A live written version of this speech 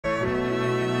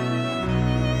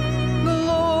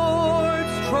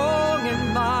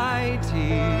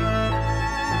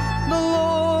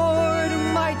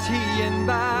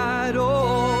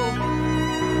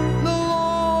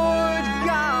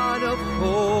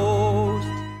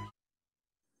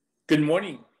Good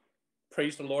morning.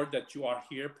 Praise the Lord that you are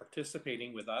here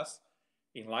participating with us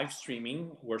in live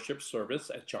streaming worship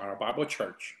service at Jara Bible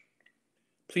Church.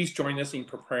 Please join us in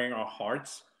preparing our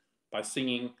hearts by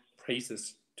singing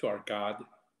praises to our God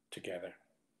together.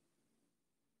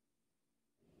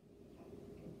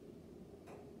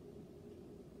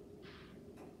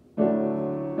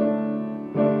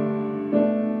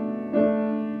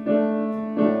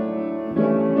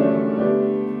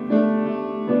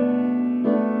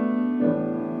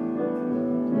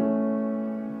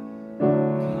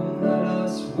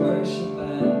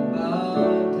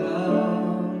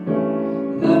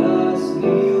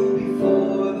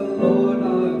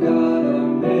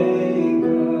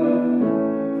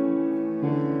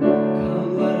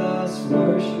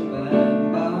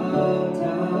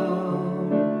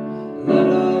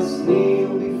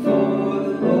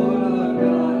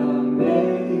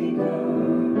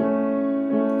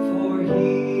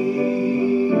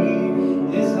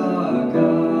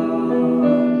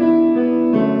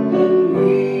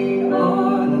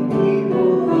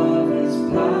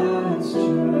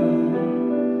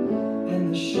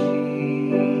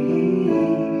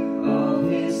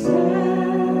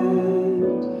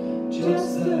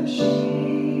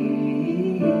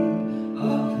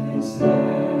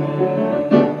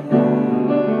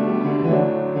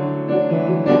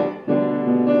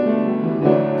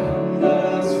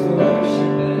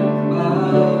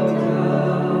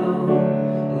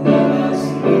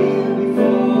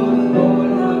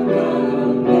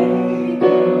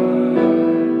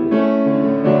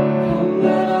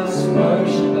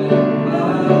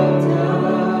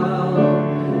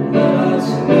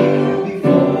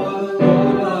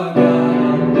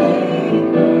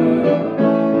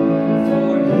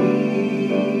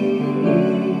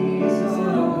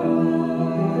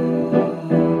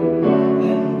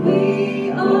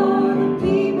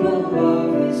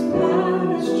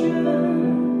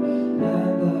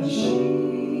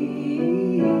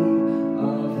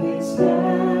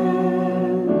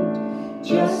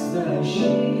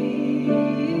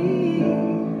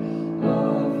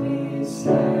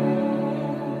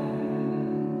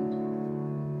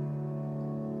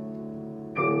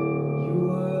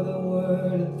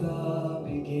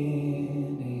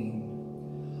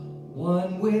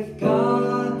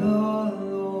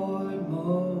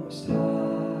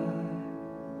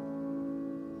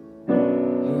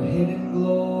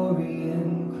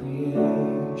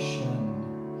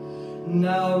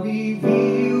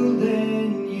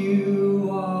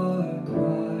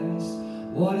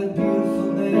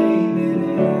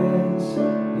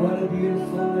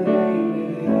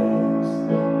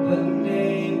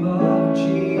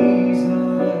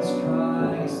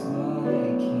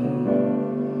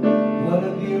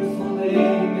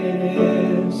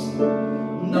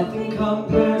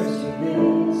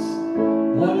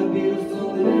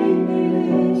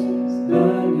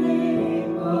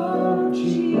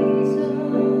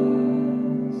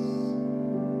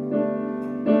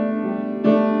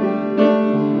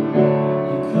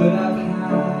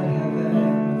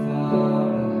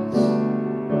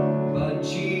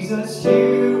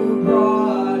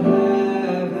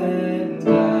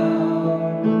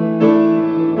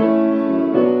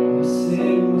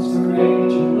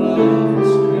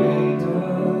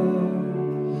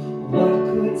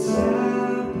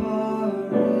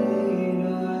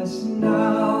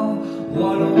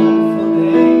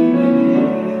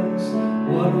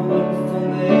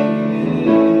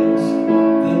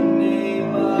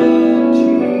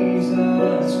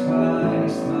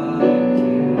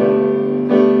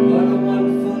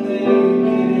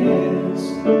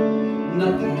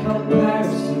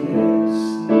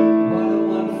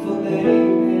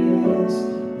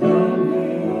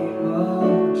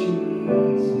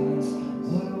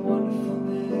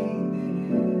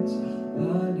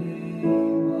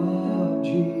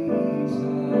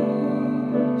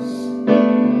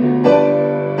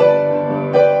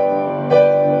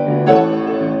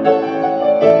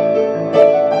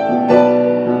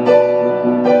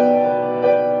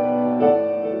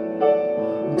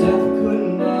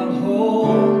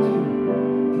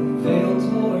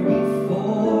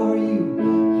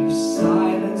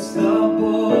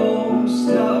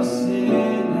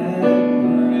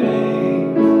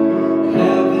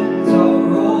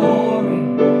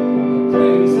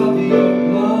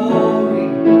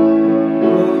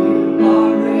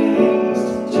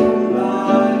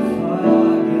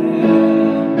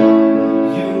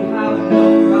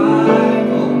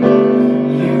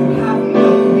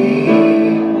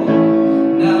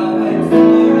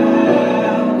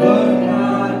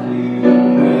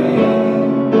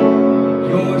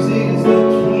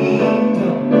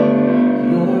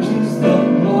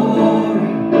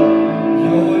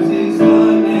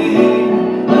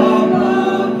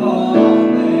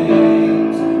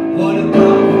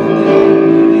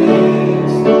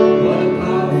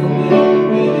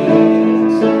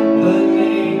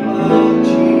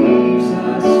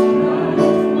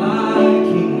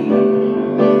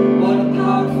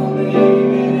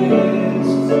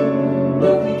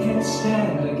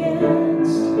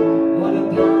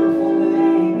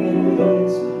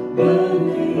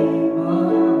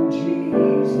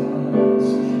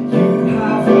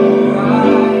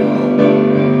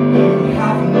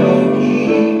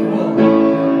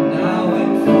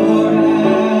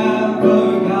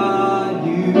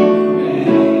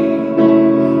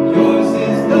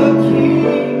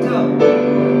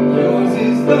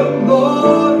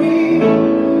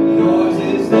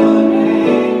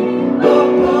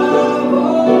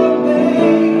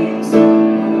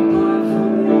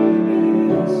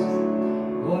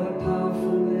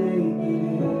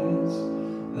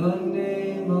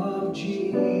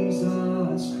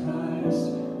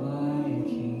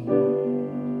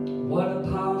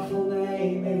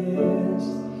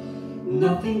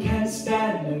 Nothing can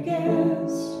stand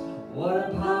against. What a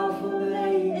powerful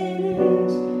name it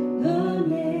is. The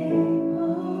name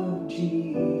of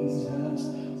Jesus.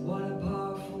 What a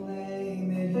powerful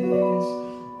name it is.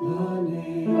 The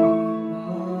name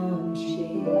of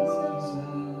Jesus.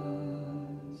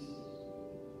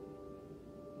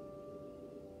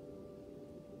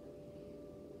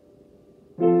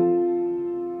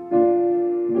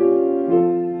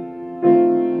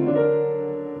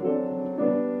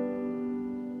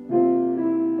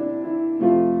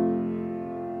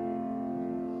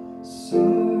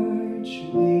 Search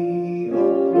me,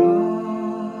 O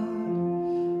God,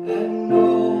 and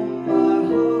know my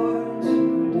heart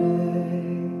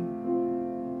today.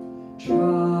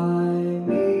 Try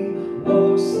me,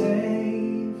 O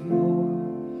Savior,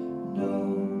 know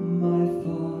my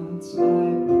thoughts, I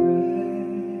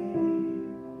pray.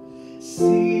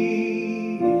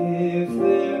 See if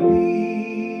there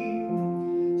be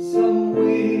some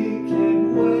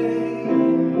wicked way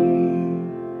in me.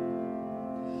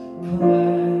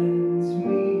 Cleanse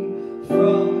me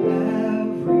from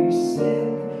every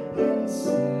sin and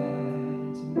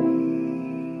set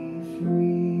me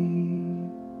free.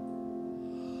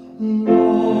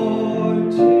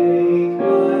 Lord, take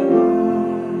my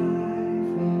life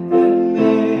and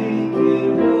make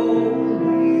it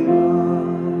wholly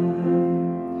thine.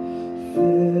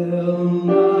 Fill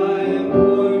my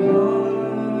poor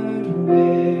heart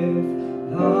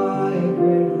with thy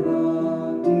great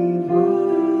love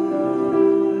divine.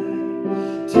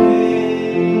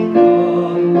 Take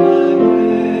on my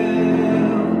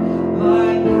will,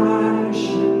 my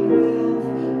passion,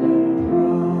 filth, and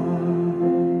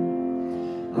pride.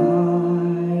 I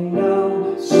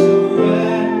now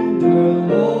surrender,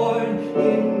 Lord,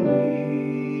 in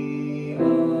me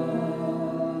abide.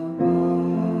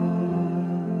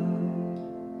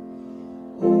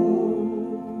 O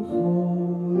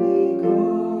Holy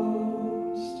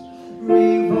Ghost,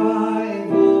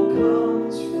 revival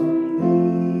comes from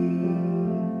thee.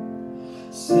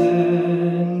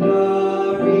 Send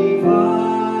a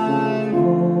revival,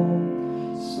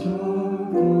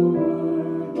 start the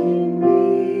work in me.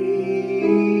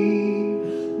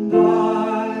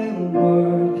 Thy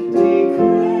word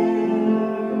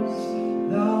declares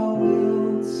thou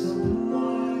wilt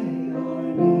supply our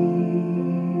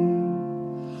need.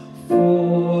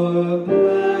 For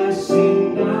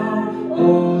blessing now, O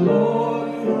Lord,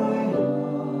 I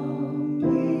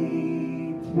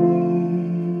humbly plead.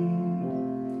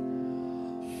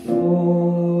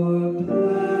 For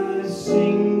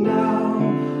blessing now,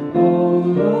 O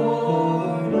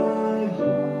Lord, I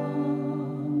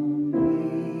humbly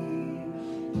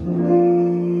plead.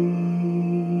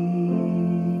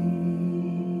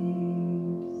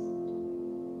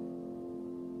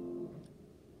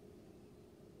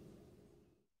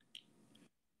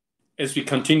 As we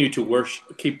continue to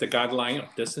worship, keep the guideline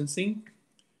of distancing,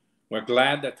 we're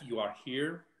glad that you are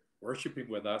here worshiping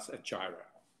with us at Jireh.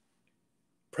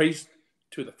 Praise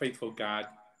to the faithful God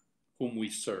whom we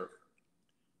serve.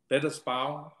 Let us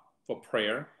bow for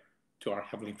prayer to our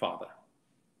Heavenly Father.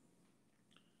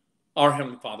 Our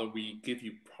Heavenly Father, we give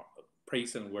you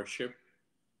praise and worship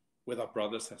with our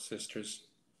brothers and sisters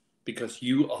because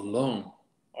you alone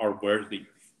are worthy.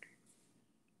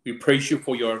 We praise you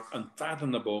for your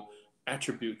unfathomable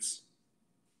attributes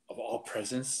of all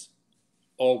presence,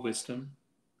 all wisdom,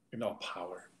 and all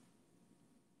power.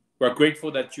 We are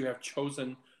grateful that you have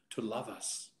chosen to love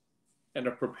us and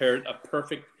have prepared a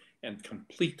perfect and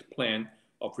complete plan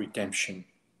of redemption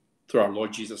through our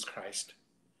Lord Jesus Christ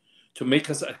to make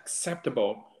us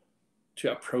acceptable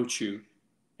to approach you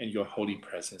in your holy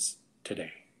presence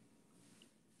today.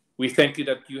 We thank you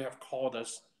that you have called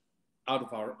us out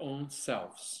of our own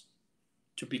selves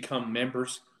to become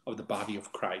members of the body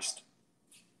of Christ,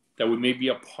 that we may be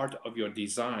a part of your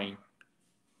design,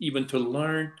 even to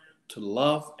learn to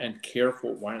love and care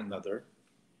for one another,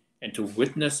 and to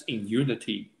witness in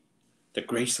unity the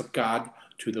grace of God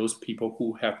to those people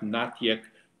who have not yet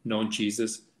known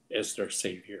Jesus as their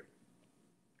Savior.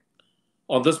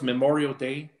 On this Memorial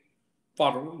Day,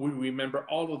 Father, we remember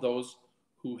all of those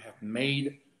who have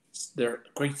made their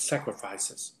great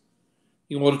sacrifices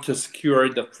in order to secure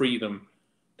the freedom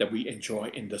that we enjoy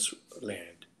in this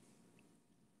land.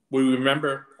 We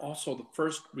remember also the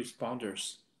first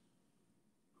responders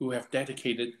who have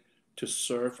dedicated to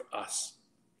serve us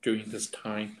during this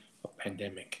time of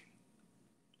pandemic.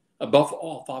 Above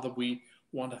all, Father, we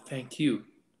want to thank you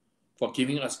for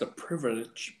giving us the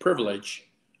privilege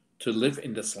to live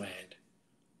in this land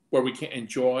where we can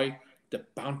enjoy the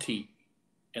bounty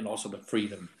and also the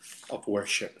freedom of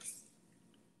worship.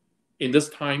 In this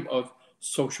time of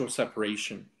social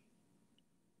separation,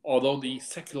 although the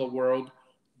secular world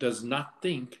does not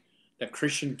think that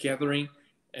Christian gathering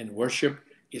and worship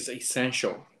is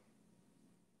essential,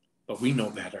 but we know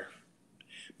better.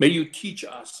 May you teach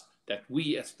us that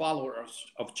we as followers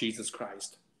of Jesus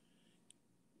Christ,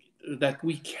 that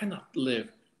we cannot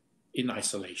live in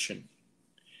isolation,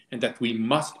 and that we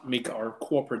must make our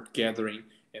corporate gathering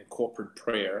and corporate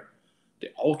prayer the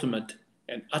ultimate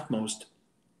and utmost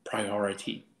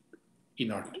priority in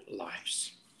our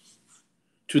lives.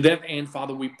 To that end,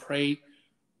 Father, we pray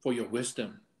for your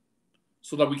wisdom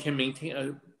so that we can maintain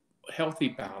a healthy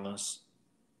balance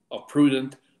of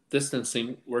prudent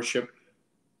distancing worship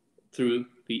through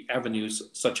the avenues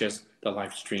such as the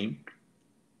live stream,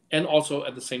 and also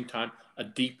at the same time a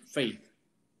deep faith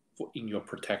in your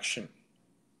protection.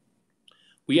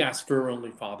 We ask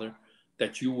fervently, Father,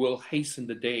 that you will hasten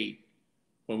the day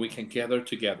when we can gather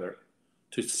together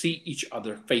to see each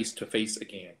other face to face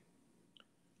again,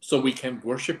 so we can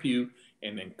worship you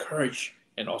and encourage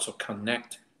and also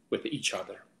connect with each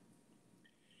other.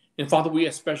 And Father, we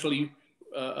especially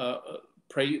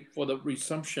pray for the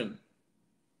resumption,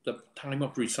 the time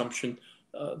of resumption,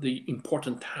 the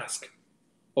important task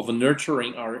of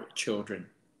nurturing our children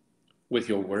with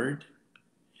your word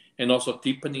and also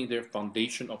deepening their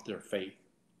foundation of their faith.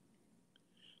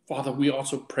 Father, we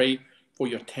also pray for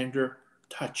your tender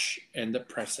touch and the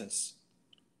presence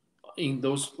in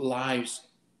those lives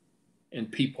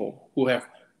and people who have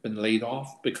been laid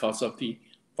off because of the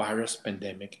virus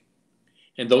pandemic,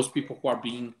 and those people who are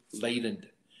being laden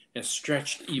and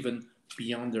stretched even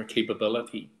beyond their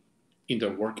capability in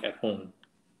their work at home.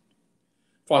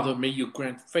 Father, may you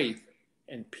grant faith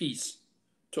and peace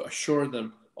to assure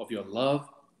them of your love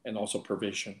and also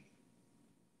provision.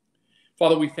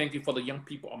 Father, we thank you for the young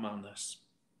people among us.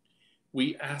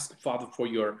 We ask, Father, for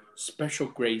your special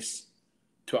grace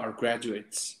to our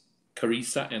graduates,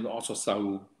 Carissa and also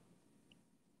Saul.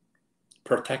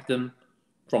 Protect them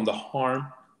from the harm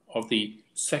of the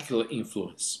secular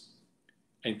influence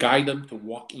and guide them to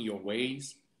walk in your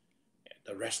ways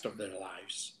the rest of their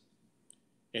lives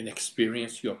and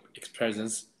experience your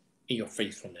presence in your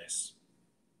faithfulness.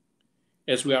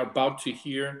 As we are about to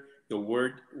hear your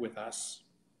word with us,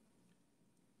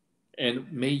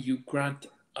 and may you grant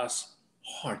us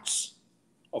hearts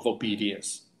of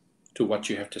obedience to what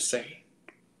you have to say.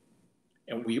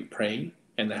 And we pray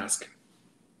and ask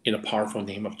in the powerful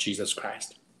name of Jesus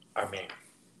Christ. Amen.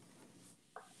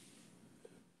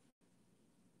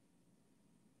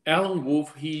 Alan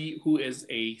Wolf, he who is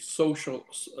a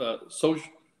socialist,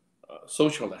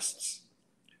 sociologist,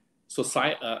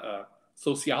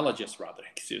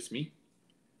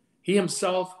 he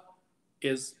himself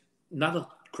is not a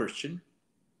Christian,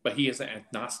 but he is an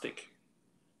agnostic.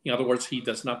 In other words, he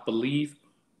does not believe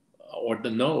or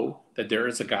know that there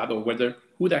is a God or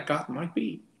who that God might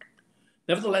be.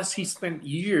 Nevertheless, he spent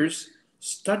years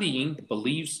studying the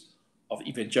beliefs of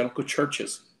evangelical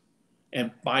churches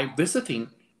and by visiting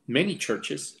many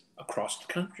churches across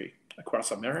the country,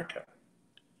 across America.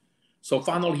 So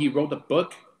finally, he wrote a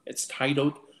book. It's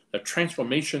titled The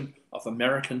Transformation of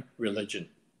American Religion.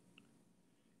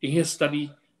 In his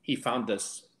study, he found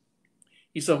this.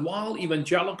 He said, while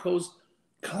evangelicals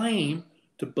claim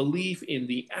to believe in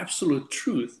the absolute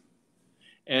truth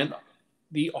and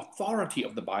the authority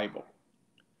of the Bible,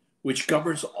 which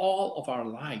governs all of our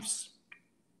lives,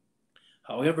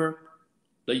 however,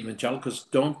 the evangelicals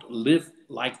don't live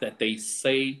like that they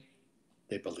say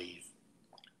they believe.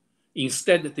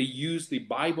 Instead, that they use the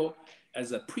Bible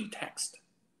as a pretext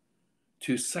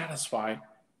to satisfy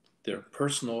their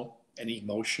personal and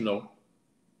emotional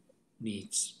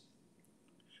needs.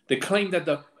 They claim that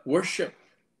they worship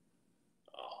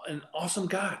an awesome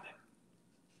God,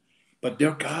 but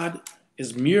their God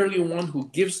is merely one who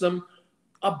gives them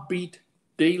upbeat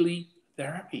daily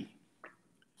therapy.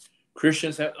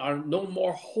 Christians are no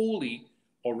more holy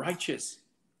or righteous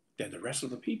than the rest of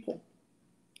the people.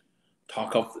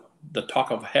 The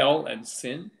talk of hell and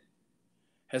sin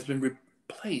has been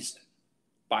replaced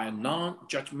by a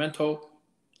non-judgmental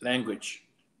language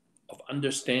of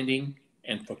understanding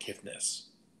and forgiveness.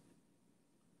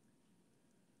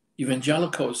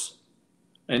 Evangelicals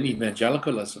and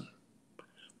evangelicalism,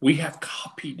 we have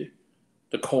copied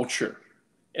the culture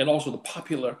and also the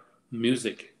popular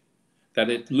music, that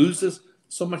it loses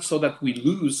so much so that we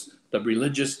lose the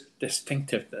religious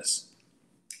distinctiveness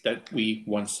that we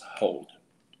once hold.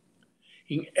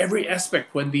 In every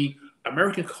aspect, when the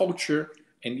American culture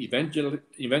and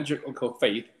evangelical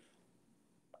faith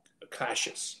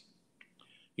clashes,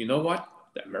 you know what?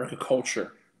 The American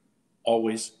culture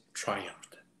always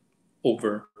triumphed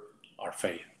over our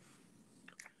faith.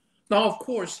 Now, of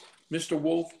course, Mr.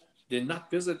 Wolf did not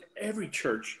visit every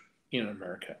church in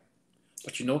America,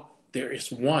 but you know, there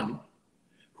is one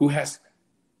who has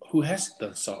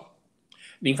done so.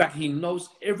 In fact, he knows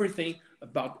everything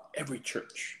about every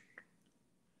church.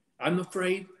 I'm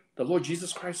afraid the Lord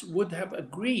Jesus Christ would have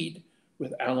agreed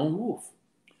with Alan Wolf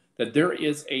that there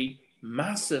is a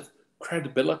massive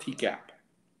credibility gap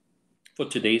for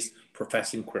today's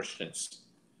professing Christians,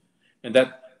 and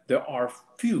that there are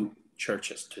few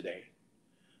churches today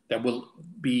that will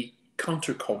be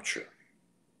counterculture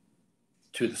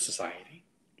to the society.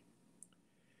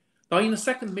 Now, in the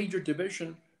second major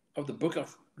division of the book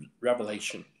of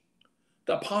Revelation,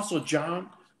 the Apostle John,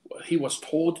 he was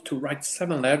told to write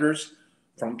 7 letters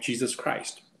from Jesus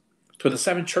Christ to the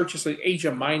 7 churches in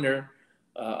Asia Minor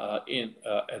at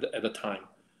the time.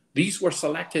 These were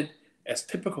selected as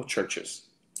typical churches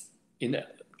in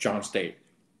John's day.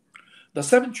 The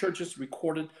 7 churches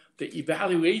recorded the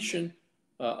evaluation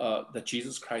that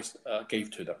Jesus Christ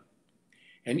gave to them.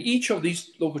 And each of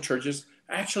these local churches,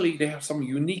 actually, they have some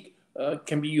unique,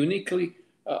 can be uniquely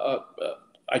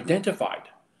identified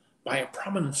by a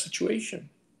prominent situation.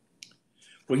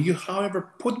 When you,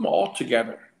 however, put them all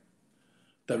together,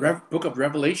 the book of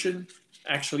Revelation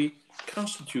actually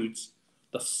constitutes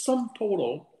the sum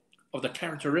total of the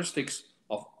characteristics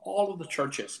of all of the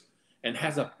churches and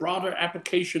has a broader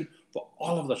application for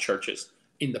all of the churches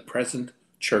in the present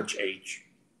church age.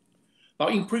 Now,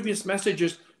 in previous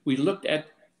messages, we looked at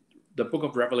the book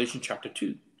of Revelation chapter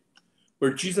 2,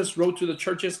 where Jesus wrote to the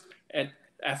churches at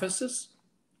Ephesus,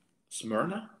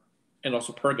 Smyrna, and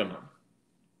also Pergamum.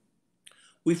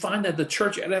 We find that the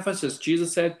church at Ephesus,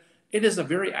 Jesus said, it is a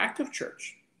very active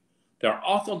church. They are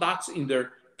orthodox in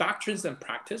their doctrines and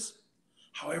practice.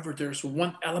 However, there's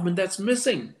one element that's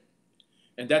missing,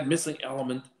 and that missing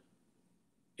element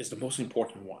is the most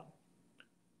important one,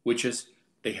 which is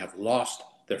they have lost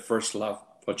their first love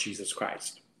for Jesus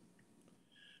Christ.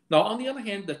 Now, on the other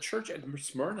hand, the church at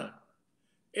Smyrna,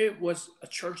 it was a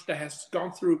church that has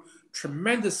gone through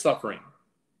tremendous suffering.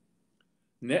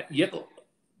 Yet,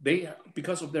 they,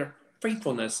 because of their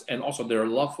faithfulness and also their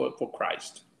love for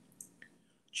Christ,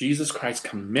 Jesus Christ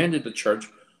commended the church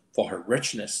for her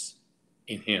richness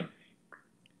in him.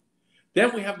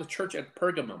 Then we have the church at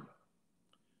Pergamum.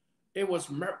 It was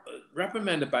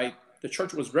the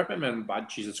church was reprimanded by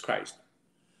Jesus Christ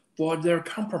for their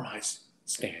compromise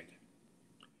stand.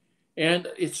 And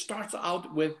it starts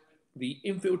out with the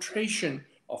infiltration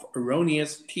of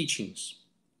erroneous teachings.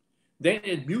 Then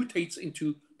it mutates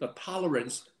into the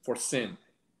tolerance for sin.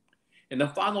 And then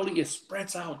finally it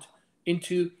spreads out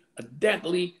into a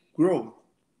deadly growth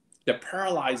that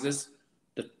paralyzes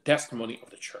the testimony of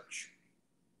the church.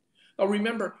 Now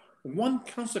remember, one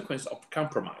consequence of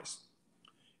compromise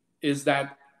is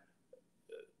that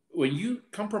when you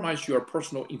compromise your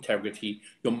personal integrity,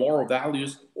 your moral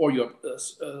values, or your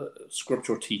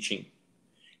scriptural teaching,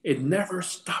 it never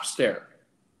stops there.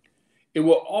 It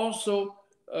will also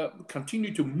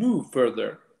continue to move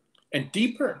further and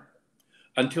deeper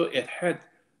until it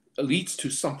leads to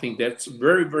something that's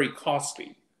very, very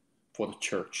costly for the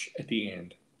church at the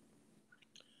end.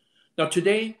 Now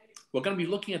today, we're going to be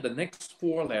looking at the next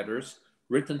 4 letters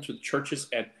written to the churches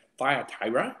at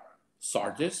Thiatira,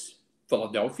 Sardis,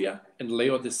 Philadelphia, and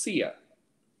Laodicea.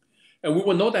 And we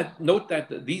will note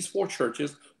that these 4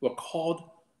 churches were called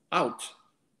out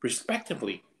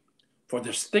respectively for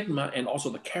their stigma and also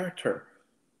the character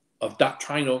of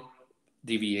doctrinal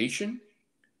deviation,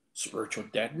 spiritual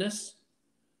deadness.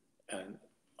 And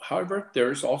however,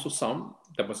 there is also some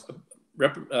that was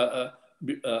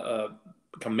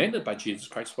commended by Jesus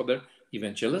Christ for their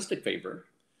evangelistic favor.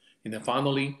 And then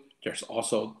finally, there's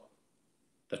also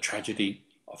the tragedy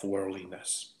of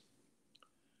worldliness.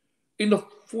 In the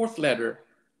 4th letter,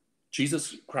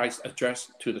 Jesus Christ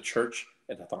addressed to the church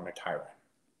at the Thyatira.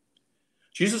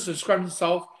 Jesus described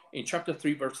himself in chapter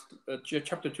 2,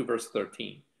 verse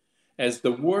 13, as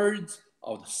the words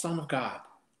of the Son of God,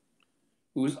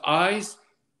 whose eyes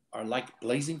are like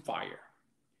blazing fire,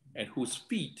 and whose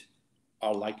feet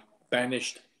are like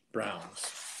banished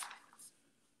browns.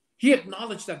 He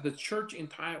acknowledged that the church in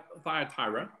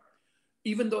Thiatira,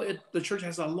 even though the church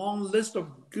has a long list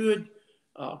of good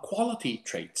quality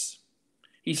traits,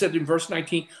 he said in verse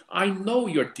 19, I know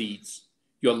your deeds,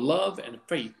 your love and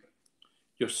faith,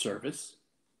 your service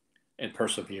and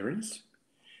perseverance,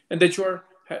 and that you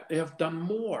have done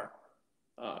more.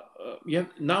 You have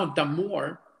now done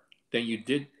more than you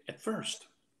did at first.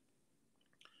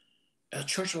 A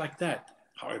church like that,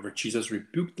 however, Jesus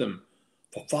rebuked them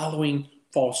for following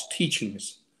false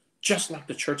teachings, just like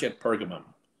the church at Pergamum,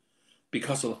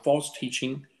 because of the false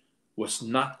teaching was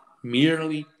not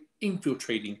merely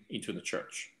infiltrating into the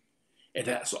church. It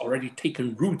has already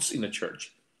taken roots in the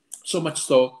church, so much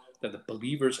so that the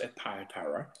believers at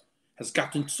Thiatira has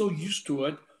gotten so used to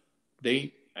it,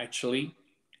 they actually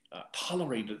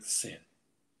tolerated sin.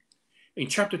 In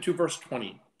chapter 2, verse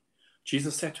 20,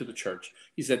 Jesus said to the church,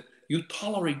 he said, you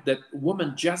tolerate that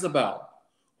woman Jezebel,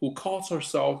 who calls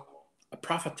herself a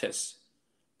prophetess.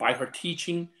 By her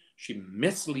teaching, she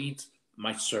misleads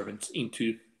my servants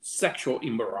into sexual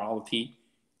immorality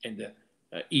and the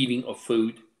eating of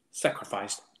food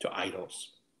sacrificed to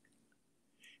idols.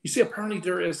 You see, apparently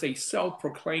there is a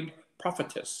self-proclaimed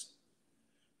prophetess.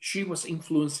 She was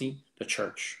influencing the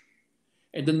church.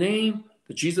 And the name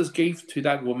that Jesus gave to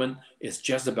that woman is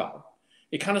Jezebel.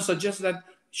 It kind of suggests that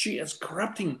she is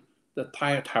corrupting the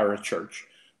Thyatira church,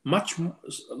 much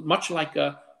like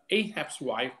Ahab's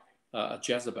wife,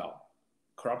 Jezebel,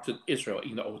 corrupted Israel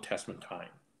in the Old Testament time.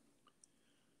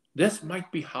 This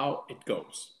might be how it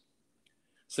goes.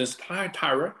 Since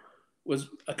Thyatira was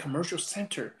a commercial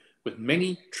center with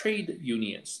many trade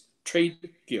unions,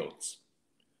 trade guilds,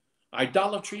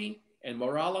 idolatry and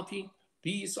morality,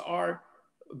 these are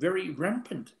very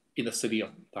rampant in the city of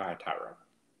Thiatira.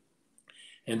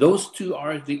 And those two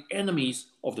are the enemies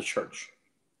of the church.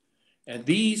 And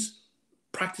these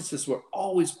practices were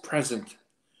always present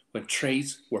when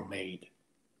trades were made.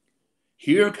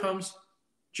 Here comes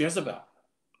Jezebel,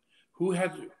 who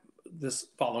had this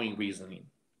following reasoning.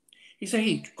 He said,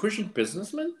 hey, Christian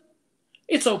businessmen,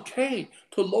 it's okay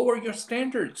to lower your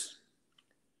standards.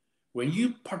 When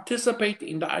you participate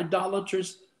in the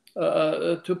idolaters,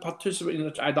 to participate in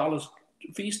the idolaters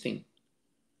feasting,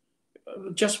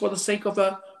 just for the sake of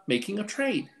making a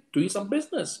trade, doing some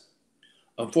business.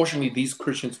 Unfortunately, these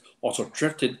Christians also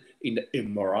drifted in the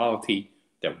immorality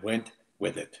that went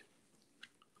with it.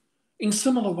 In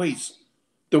similar ways,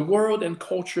 the world and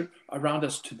culture around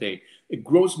us today, it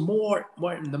grows more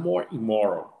and more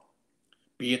immoral,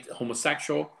 be it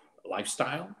homosexual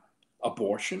lifestyle,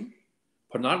 abortion,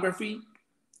 pornography,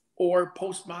 or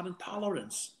postmodern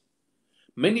tolerance.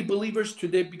 Many believers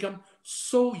today become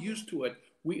so used to it,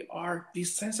 we are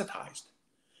desensitized.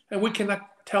 And we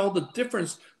cannot tell the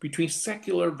difference between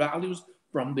secular values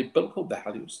from the biblical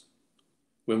values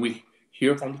when we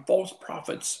hear from the false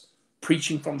prophets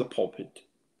preaching from the pulpit.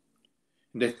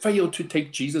 And they fail to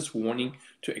take Jesus' warning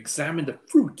to examine the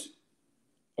fruit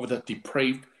of the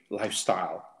depraved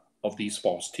lifestyle of these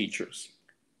false teachers.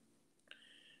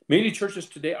 Many churches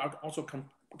today are also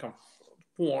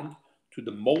conformed to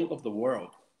the mold of the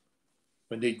world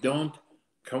when they don't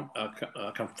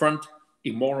confront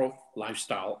immoral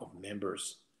lifestyle of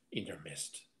members in their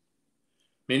midst.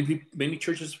 Many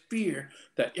churches fear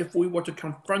that if we were to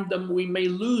confront them, we may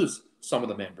lose some of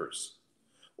the members,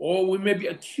 or we may be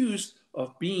accused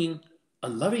of being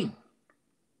unloving.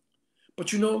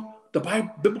 But you know, the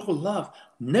biblical love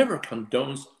never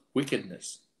condones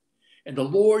wickedness, and the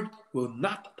Lord will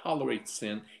not tolerate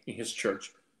sin in his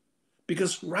church,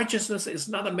 because righteousness is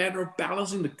not a matter of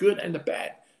balancing the good and the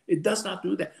bad. It does not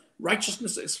do that.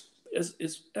 Righteousness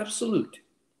is absolute.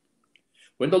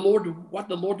 What the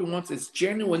Lord wants is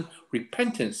genuine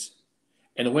repentance.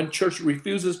 And when church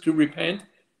refuses to repent,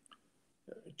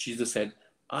 Jesus said,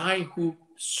 I who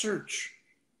search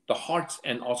the hearts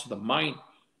and also the mind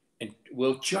and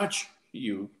will judge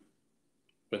you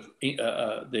with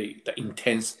the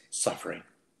intense suffering.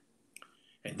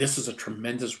 And this is a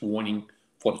tremendous warning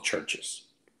for the churches,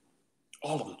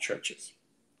 all of the churches.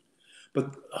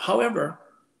 But however,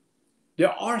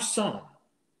 there are some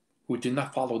who did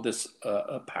not follow this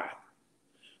path.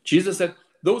 Jesus said,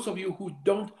 those of you who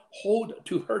don't hold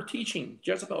to her teaching,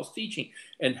 Jezebel's teaching,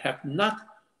 and have not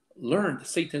learned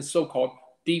Satan's so-called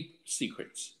deep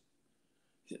secrets.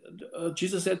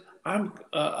 Jesus said,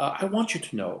 I want you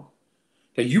to know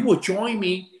that you will join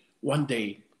me one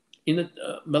day in the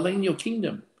millennial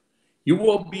kingdom. You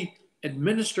will be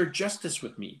administer justice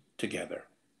with me together.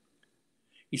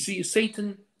 You see,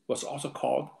 Satan was also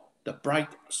called the bright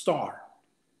star.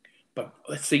 But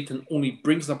Satan only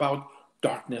brings about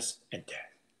darkness, and death.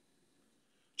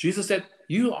 Jesus said,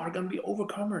 you are going to be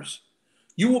overcomers.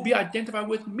 You will be identified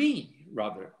with me,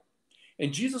 rather.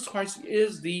 And Jesus Christ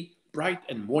is the bright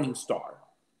and morning star.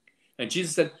 And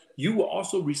Jesus said, you will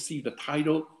also receive the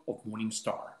title of morning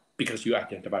star because you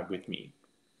identified with me.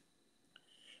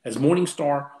 As morning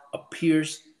star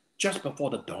appears just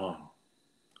before the dawn,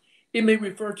 it may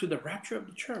refer to the rapture of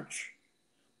the church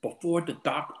before the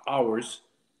dark hours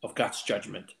of God's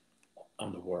judgment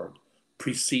on the world,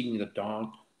 preceding the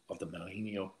dawn of the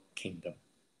millennial kingdom.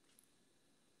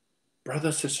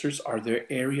 Brothers, sisters, are there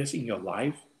areas in your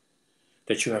life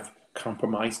that you have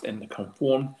compromised and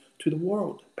conformed to the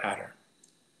world pattern?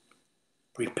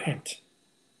 Repent.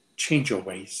 Change your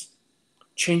ways.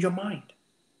 Change your mind.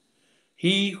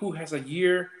 He who has an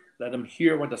ear, let him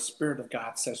hear what the Spirit of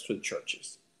God says to the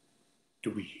churches.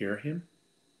 Do we hear him?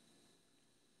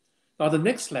 Now, the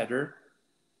next letter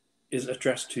is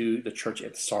addressed to the church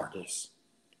at Sardis.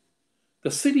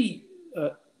 The city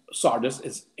Sardis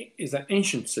is an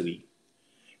ancient city.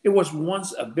 It was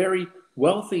once a very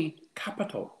wealthy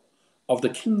capital of the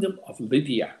kingdom of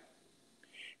Lydia.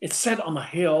 It sat on a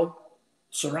hill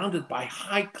surrounded by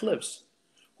high cliffs,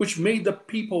 which made the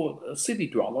people, city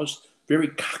dwellers, very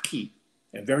cocky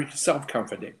and very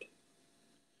self-confident.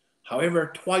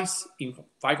 However, twice in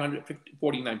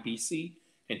 549 BC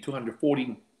and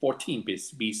 214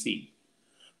 BC,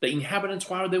 the inhabitants,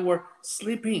 while they were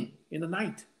sleeping in the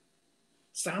night,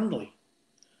 soundly,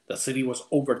 the city was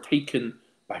overtaken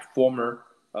by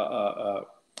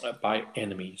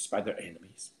their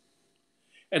enemies.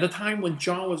 At the time when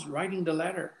John was writing the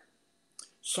letter,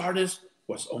 Sardis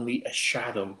was only a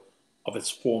shadow of its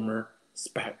former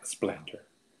splendor.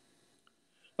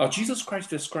 Now, Jesus Christ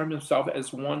described himself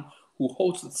as one who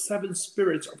holds the seven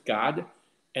spirits of God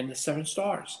and the seven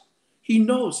stars. He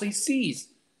knows, he sees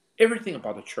everything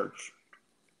about the church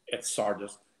at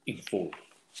Sardis in full.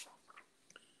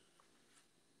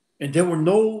 And there were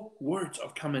no words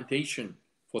of commendation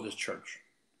for this church.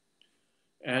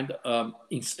 And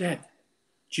instead,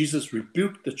 Jesus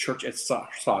rebuked the church at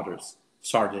Sardis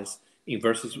in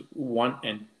verses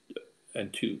 1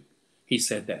 and 2. He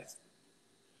said that.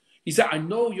 He said, I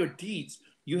know your deeds.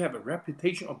 You have a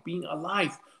reputation of being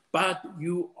alive, but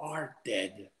you are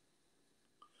dead.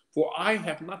 For I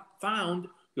have not found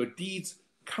your deeds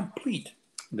complete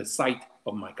in the sight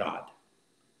of my God.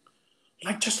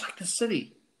 Just like the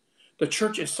city, the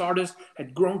church at Sardis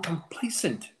had grown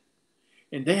complacent,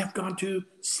 and they have gone to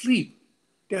sleep.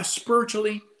 They are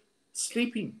spiritually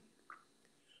sleeping.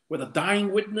 With a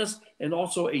dying witness and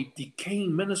also a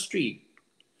decaying ministry,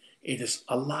 it is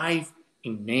alive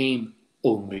in name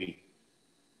only.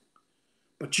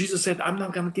 But Jesus said, I'm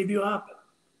not going to give you up.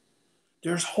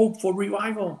 There's hope for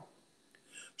revival.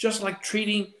 Just like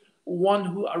treating one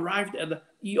who arrived at the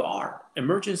ER,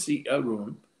 emergency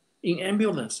room, in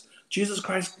ambulance, Jesus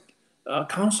Christ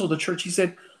counseled the church. He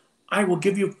said, I will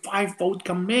give you fivefold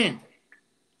command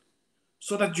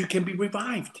so that you can be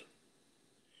revived.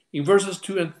 In verses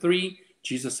 2 and 3,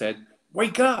 Jesus said,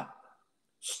 wake up,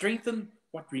 strengthen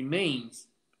what remains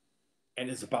and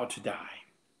is about to die.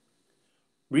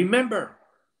 Remember,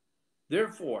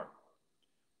 therefore,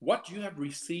 what you have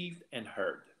received and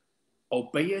heard,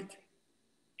 obey it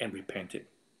and repent.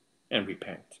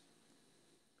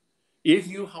 If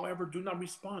you, however, do not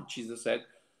respond, Jesus said,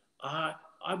 I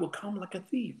will come like a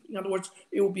thief. In other words,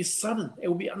 it will be sudden. It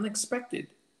will be unexpected.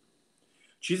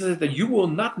 Jesus said that you will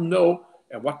not know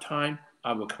at what time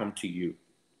I will come to you.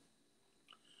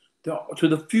 To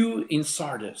the few in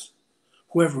Sardis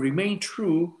who have remained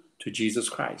true to Jesus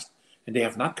Christ, and they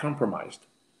have not compromised,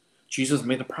 Jesus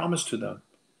made a promise to them,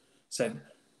 said,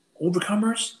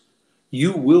 overcomers,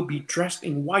 you will be dressed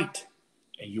in white,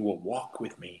 and you will walk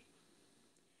with me.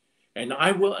 And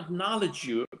I will acknowledge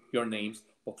your names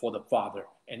before the Father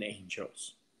and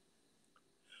angels.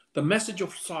 The message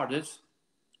of Sardis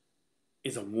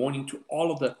is a warning to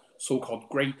all of the so-called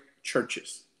great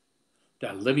churches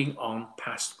that are living on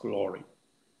past glory.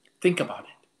 Think about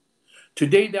it.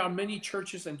 Today, there are many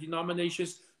churches and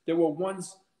denominations that were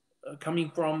once coming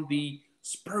from the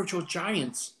spiritual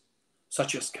giants,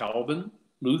 such as Calvin,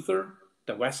 Luther,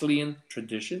 the Wesleyan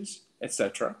traditions,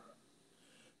 etc.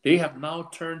 They have now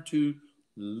turned to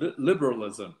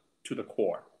liberalism to the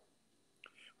core,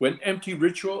 when empty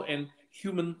ritual and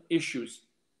human issues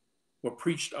were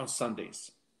preached on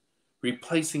Sundays,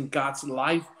 replacing God's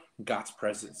life and God's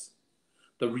presence.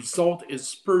 The result is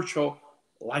spiritual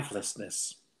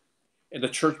lifelessness, and the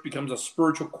church becomes a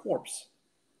spiritual corpse,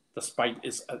 despite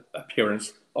its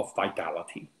appearance of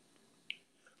vitality.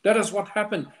 That is what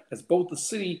happened as both the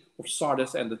city of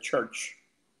Sardis and the church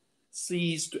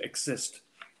ceased to exist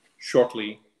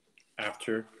shortly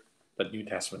after the New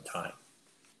Testament time.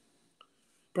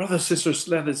 Brothers and sisters,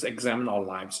 let us examine our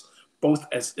lives, both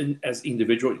as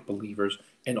individual believers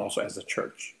and also as a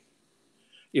church.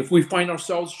 If we find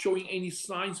ourselves showing any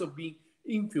signs of being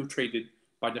infiltrated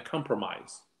by the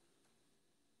compromise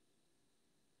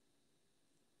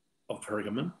of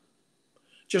Pergamum,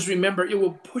 just remember it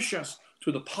will push us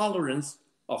to the tolerance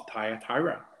of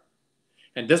Thiatira.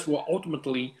 And this will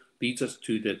ultimately lead us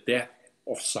to the death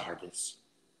of Sardis.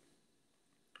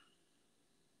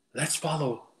 Let's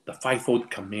follow the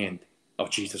fivefold command of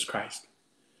Jesus Christ,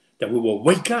 that we will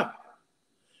wake up,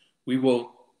 we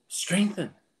will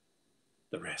strengthen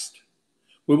the rest,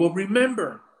 we will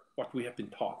remember what we have been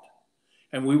taught,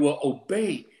 and we will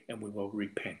obey and we will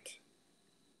repent.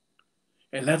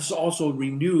 And let us also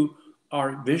renew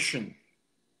our vision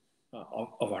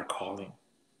of our calling.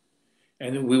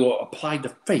 And we will apply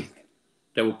the faith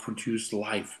that will produce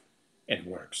life and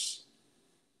works.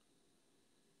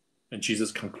 And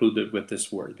Jesus concluded with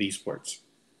these words.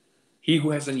 He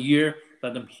who has an ear,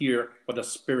 let him hear what the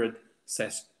Spirit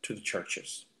says to the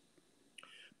churches.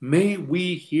 May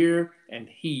we hear and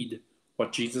heed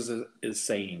what Jesus is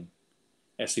saying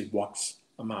as he walks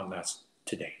among us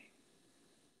today.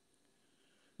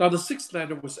 Now, the sixth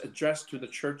letter was addressed to the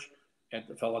church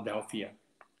at Philadelphia.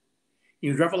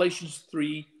 In Revelation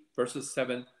 3, verses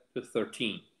 7 to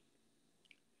 13,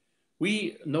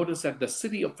 we notice that the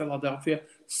city of Philadelphia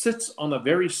sits on a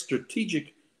very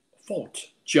strategic fault,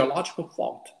 geological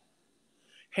fault.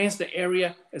 Hence, the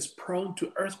area is prone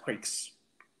to earthquakes.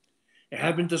 It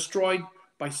had been destroyed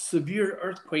by severe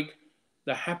earthquake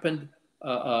that happened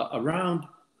around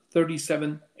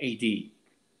 37 AD. It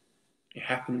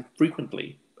happened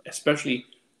frequently, especially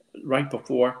right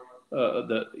before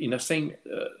in the same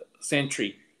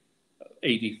century,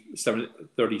 AD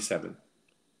 37.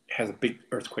 It has a big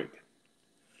earthquake.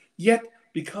 Yet,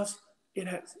 because it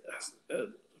has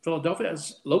Philadelphia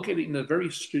is located in a very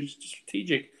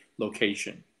strategic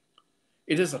location,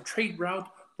 it is a trade route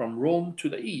from Rome to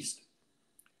the east.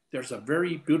 There's a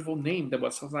very beautiful name that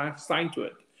was assigned to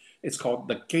it. It's called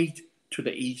the Gate to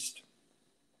the East.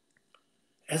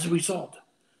 As a result,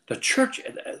 the church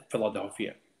at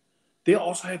Philadelphia, they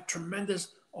also have tremendous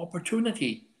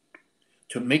opportunity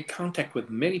to make contact with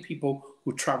many people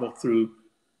who travel through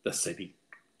the city.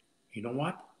 You know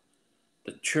what?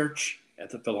 The church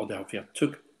at Philadelphia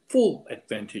took full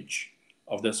advantage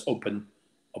of this open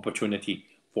opportunity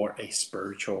for a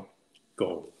spiritual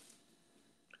goal.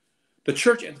 The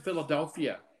church at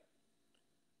Philadelphia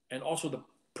and also the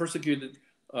persecuted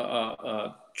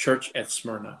church at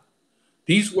Smyrna,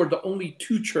 these were the only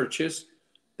two churches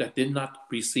that did not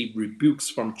receive rebukes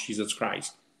from Jesus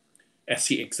Christ as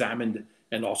he examined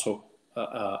and also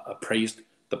appraised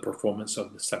the performance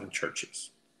of the seven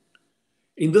churches.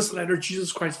 In this letter,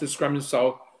 Jesus Christ described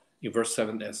himself in verse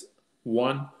 7 as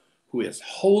one who is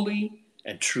holy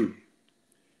and true,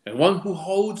 and one who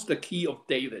holds the key of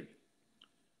David.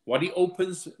 What he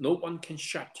opens, no one can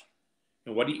shut,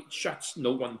 and what he shuts,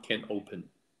 no one can open.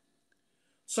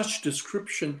 Such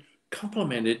description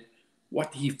complemented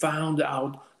what he found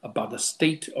out about the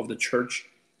state of the church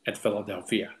at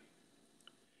Philadelphia.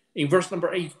 In verse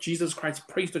number 8, Jesus Christ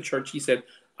praised the church. He said,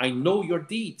 I know your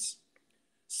deeds.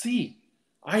 See,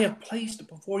 I have placed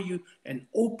before you an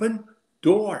open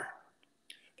door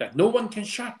that no one can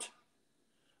shut.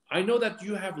 I know that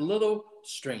you have little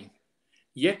strength,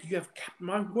 yet you have kept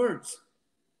my words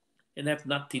and have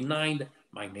not denied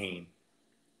my name.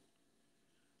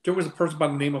 There was a person by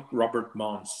the name of Robert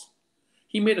Mons.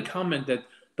 He made a comment that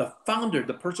the founder,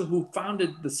 the person who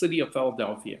founded the city of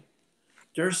Philadelphia,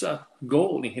 there's a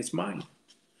goal in his mind.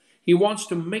 He wants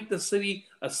to make the city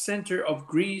a center of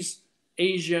Greece,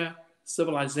 Asiatic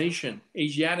civilization,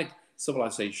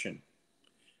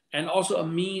 and also a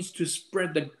means to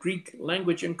spread the Greek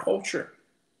language and culture.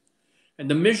 And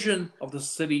the mission of the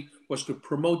city was to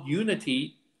promote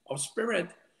unity of spirit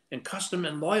and custom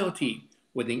and loyalty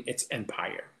within its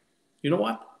empire. You know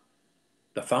what?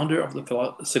 The founder of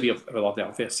the city of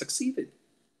Philadelphia succeeded.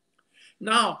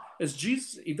 Now, as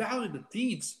Jesus evaluated the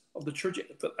deeds of the church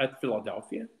at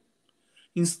Philadelphia,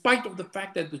 in spite of the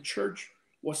fact that the church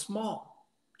was small,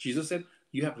 Jesus said,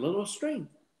 you have little strength.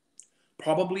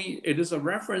 Probably it is a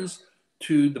reference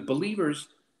to the believers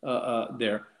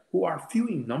there who are few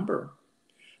in number.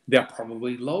 They are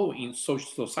probably low in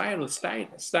societal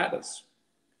status.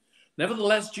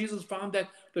 Nevertheless, Jesus found that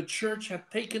the church had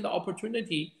taken the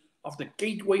opportunity of the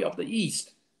gateway of the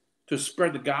East to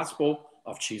spread the gospel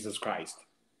of Jesus Christ.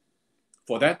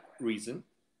 For that reason,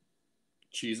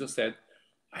 Jesus said,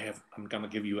 I'm going to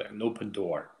give you an open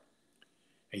door,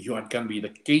 and you are going to be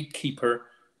the gatekeeper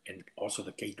and also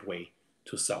the gateway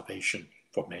to salvation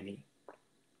for many.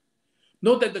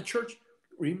 Note that the church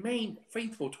remained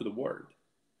faithful to the word.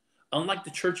 Unlike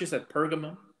the churches at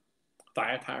Pergamum,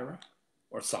 Thiatira,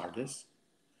 or Sardis,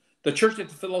 the church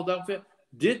at Philadelphia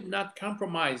did not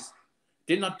compromise,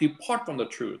 did not depart from the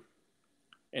truth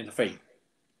and the faith,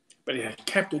 but it had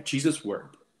kept Jesus'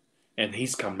 word and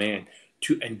his command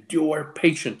to endure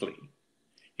patiently.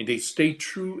 And they stayed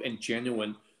true and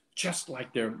genuine, just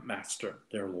like their master,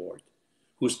 their Lord,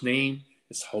 whose name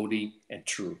is holy and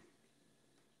true.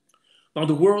 Now,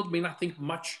 the world may not think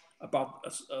much about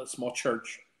a small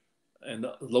church and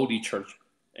a lowly church,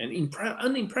 an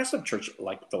unimpressive church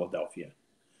like Philadelphia.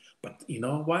 But you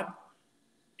know what?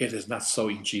 It is not so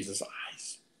in Jesus'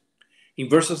 eyes. In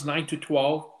verses 9 to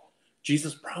 12,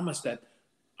 Jesus promised that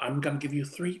I'm going to give you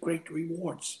 3 great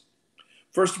rewards.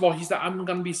 First of all, he said, I'm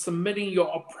going to be submitting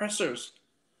your oppressors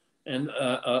and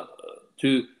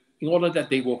in order that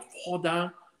they will fall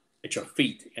down at your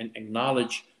feet and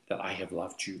acknowledge that I have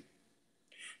loved you.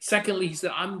 Secondly, he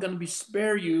said, I'm going to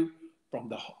spare you from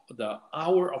the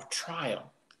hour of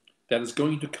trial that is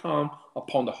going to come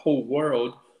upon the whole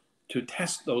world to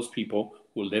test those people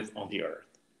who live on the earth.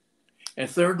 And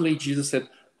thirdly, Jesus said,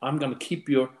 I'm going to keep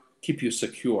you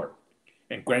secure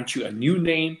and grant you a new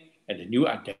name and a new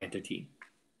identity.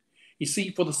 You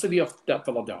see, for the city of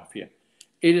Philadelphia,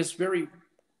 it is very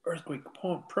earthquake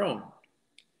prone.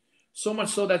 So much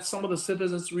so that some of the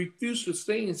citizens refused to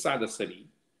stay inside the city,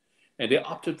 and they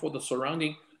opted for the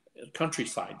surrounding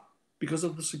countryside because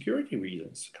of the security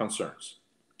concerns.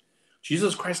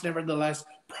 Jesus Christ nevertheless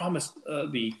promised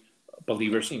the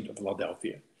believers in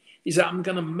Philadelphia. He said, I'm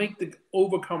going to make the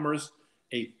overcomers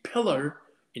a pillar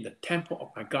in the temple of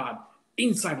my God,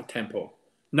 inside the temple,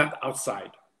 not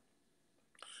outside.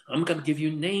 I'm going to give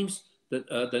you names,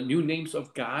 the new names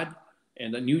of God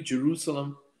and the new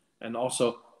Jerusalem, and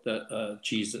also the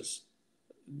Jesus.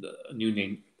 The new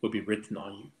name will be written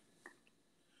on you.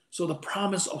 So the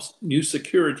promise of new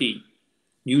security,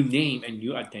 new name, and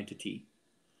new identity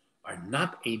are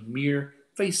not a mere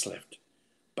facelift,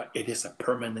 but it is a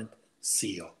permanent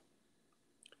seal.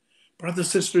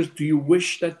 Brothers and sisters, do you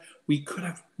wish that we could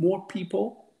have more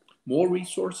people, more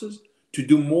resources to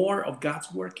do more of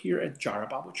God's work here at Jara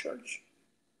Bible Church?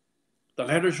 The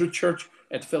letter to the church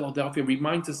at Philadelphia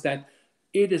reminds us that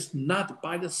it is not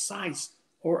by the size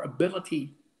or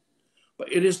ability,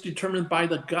 but it is determined by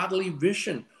the godly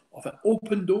vision of an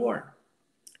open door,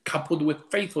 coupled with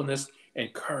faithfulness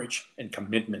and courage and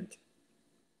commitment.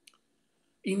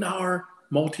 In our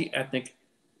multi-ethnic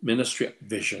ministry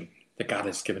vision that God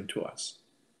has given to us,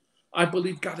 I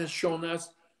believe God has shown us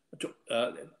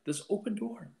this open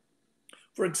door.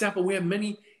 For example, we have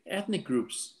many ethnic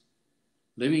groups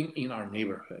living in our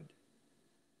neighborhood.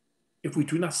 If we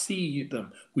do not see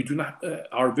them,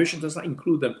 our vision does not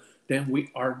include them, then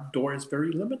our door is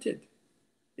very limited.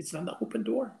 It's not an open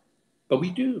door, but we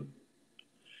do.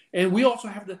 And we also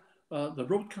have the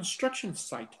road construction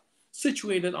site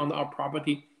situated on our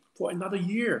property for another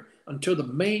year until the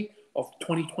May of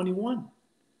 2021.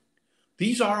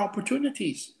 These are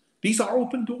opportunities. These are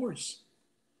open doors.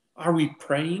 Are we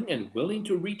praying and willing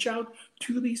to reach out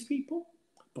to these people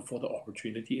before the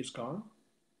opportunity is gone?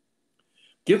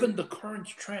 Given the current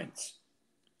trends,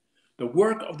 the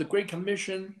work of the Great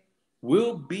Commission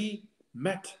will be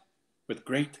met with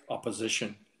great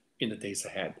opposition in the days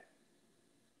ahead.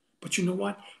 But you know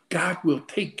what? God will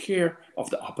take care of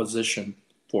the opposition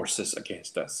forces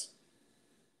against us,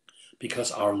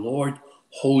 because our Lord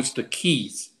holds the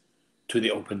keys to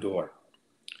the open door.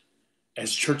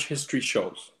 As church history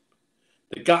shows,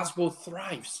 the gospel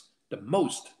thrives the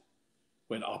most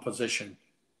when opposition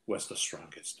was the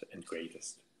strongest and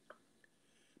greatest.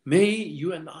 May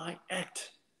you and I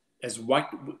act as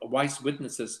wise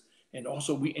witnesses, and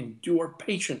also we endure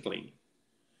patiently.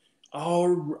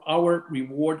 Our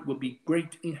reward will be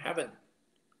great in heaven.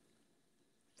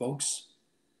 Folks,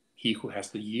 he who has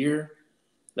the ear,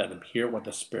 let him hear what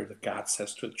the Spirit of God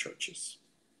says to the churches.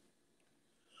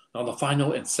 Now, the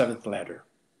final and 7th letter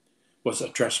was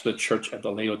addressed to the church at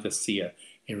the Laodicea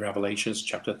in Revelation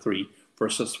chapter 3,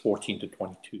 verses 14 to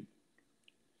 22.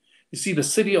 You see, the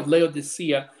city of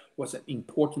Laodicea was an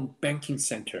important banking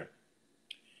center.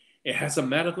 It has a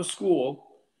medical school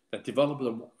that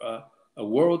developed a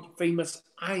world-famous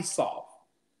eye salve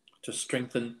to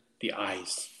strengthen the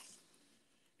eyes.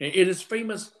 And it is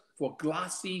famous for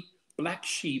glossy black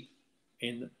sheep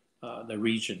in the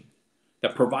region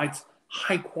that provides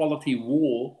high-quality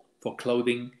wool for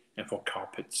clothing and for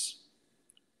carpets.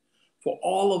 For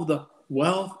all of the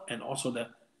wealth and also the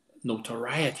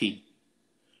notoriety,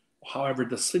 however,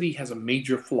 the city has a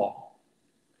major flaw.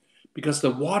 because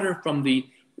the water from the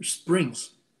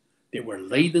springs, they were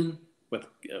laden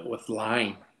with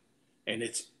lime, and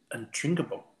it's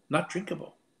undrinkable, not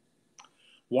drinkable.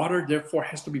 Water, therefore,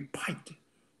 has to be piped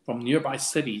from nearby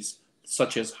cities,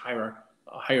 such as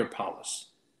Hierapolis,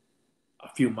 a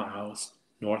few miles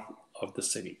north of the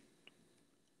city.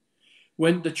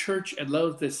 When the church at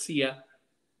Laodicea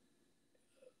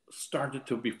started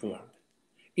to be formed,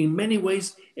 in many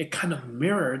ways, it kind of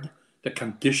mirrored the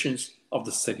conditions of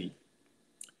the city.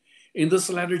 In this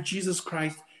letter, Jesus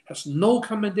Christ has no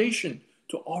commendation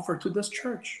to offer to this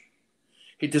church.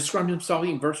 He described himself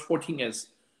in verse 14 as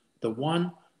the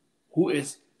one who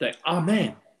is the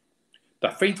Amen, the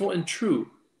faithful and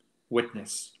true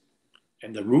witness,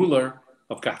 and the ruler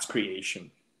of God's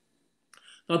creation.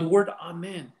 Now, the word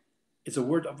Amen is a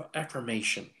word of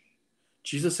affirmation.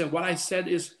 Jesus said, what I said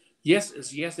is yes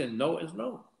and no is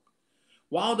no.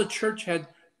 While the church had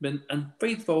been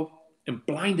unfaithful and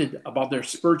blinded about their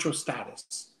spiritual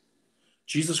status,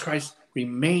 Jesus Christ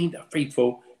remained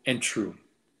faithful and true.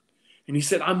 And he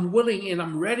said, I'm willing and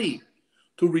I'm ready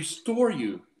to restore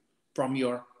you from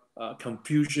your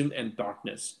confusion and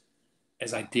darkness,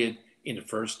 as I did in the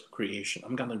first creation.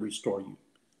 I'm going to restore you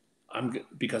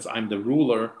because I'm the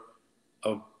ruler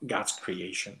of God's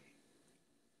creation.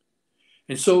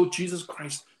 And so Jesus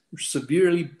Christ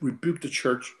severely rebuked the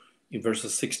church in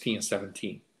verses 16 and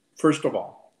 17. First of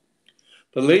all,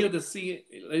 the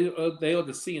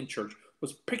Laodicean church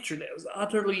was pictured as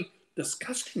utterly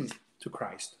disgusting to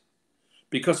Christ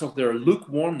because of their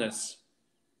lukewarmness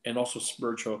and also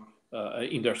spiritual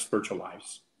in their spiritual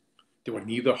lives. They were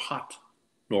neither hot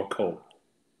nor cold.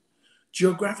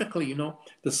 Geographically,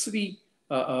 the city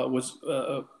has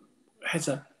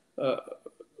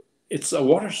it's a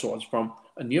water source from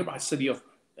a nearby city of,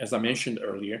 as I mentioned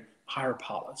earlier,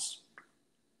 Hierapolis.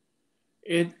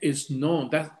 It is known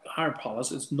that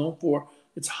Hierapolis is known for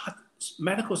its hot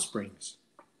medical springs.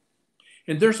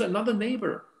 And there's another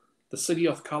neighbor, the city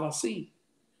of Colossae.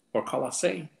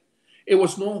 It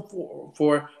was known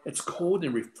for its cold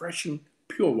and refreshing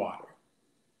pure water.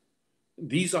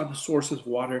 These are the sources of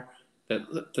water that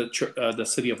the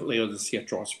city of Laodicea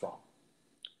draws from.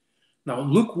 Now,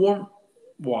 lukewarm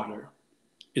water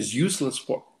is useless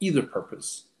for either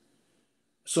purpose.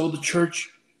 So the church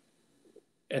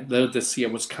at Laodicea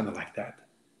was kind of like that,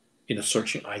 in the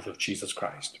searching eyes of Jesus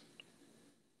Christ.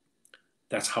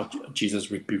 That's how Jesus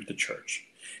rebuked the church.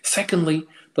 Secondly,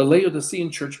 the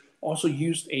Laodicean church also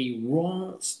used a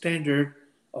wrong standard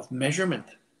of measurement.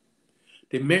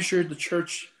 They measured the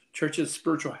church's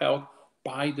spiritual health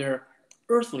by their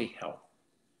earthly health,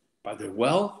 by their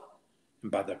wealth,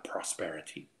 and by their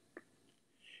prosperity.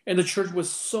 And the church was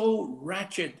so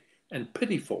wretched and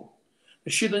pitiful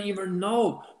that she didn't even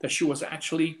know that she was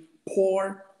actually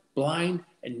poor, blind,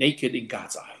 and naked in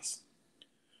God's eyes.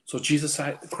 So Jesus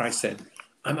Christ said,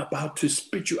 I'm about to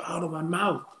spit you out of my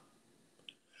mouth.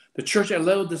 The church at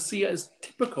Laodicea is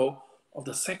typical of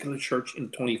the secular church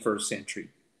in the 21st century.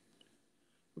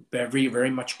 Very, very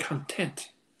much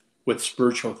content with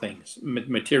spiritual things,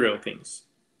 material things.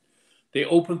 They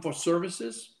open for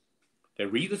services, they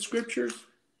read the scriptures,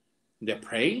 they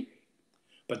pray,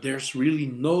 but there's really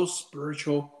no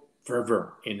spiritual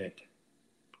fervor in it.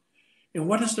 And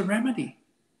what is the remedy?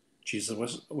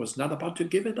 Jesus was not about to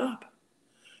give it up.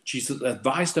 Jesus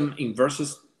advised them in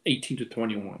verses 18 to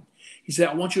 21. He said,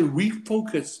 I want you to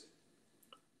refocus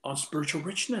on spiritual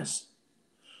richness.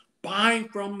 Buy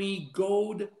from me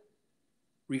gold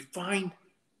refined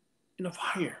in a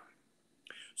fire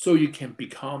so you can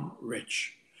become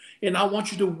rich. And I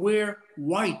want you to wear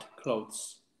white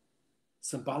clothes,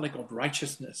 symbolic of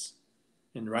righteousness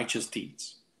and righteous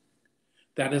deeds.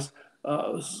 That is,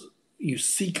 you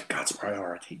seek God's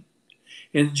priority.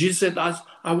 And Jesus said,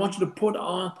 I want you to put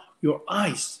on your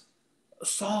eyes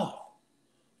salve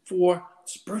for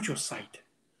spiritual sight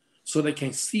so they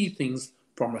can see things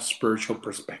from a spiritual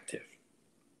perspective.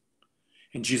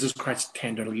 And Jesus Christ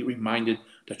tenderly reminded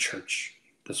the church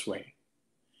this way.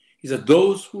 He said,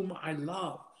 those whom I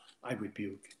love, I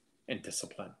rebuke and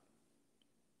discipline.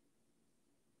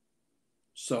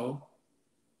 So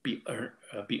be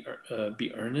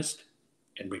earnest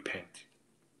and repent.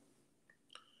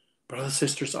 Brothers and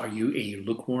sisters, are you a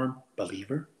lukewarm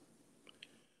believer?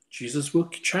 Jesus will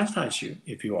chastise you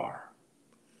if you are,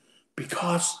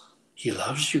 because he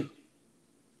loves you.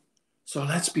 So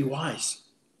let's be wise,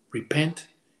 repent,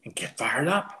 and get fired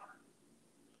up.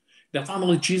 Then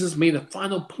finally, Jesus made a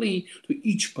final plea to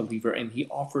each believer, and he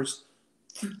offers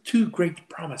two great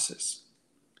promises.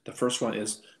 The first one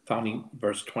is found in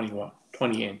verse 20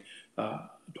 and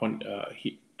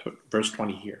verse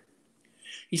 20 here.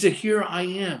 He said, here I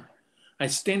am. I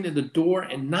stand at the door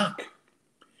and knock.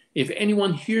 If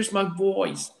anyone hears my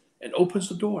voice and opens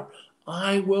the door,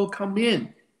 I will come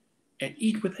in and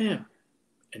eat with him,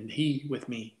 and he with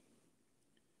me.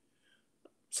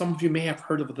 Some of you may have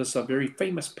heard of this very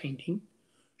famous painting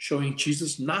showing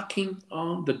Jesus knocking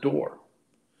on the door.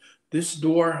 This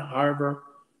door, however,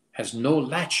 has no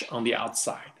latch on the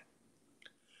outside.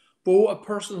 For a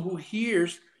person who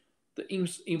hears the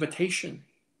invitation,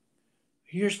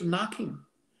 hears the knocking,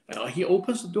 he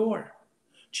opens the door.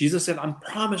 Jesus said, I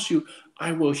promise you,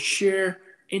 I will share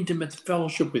intimate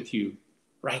fellowship with you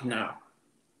right now.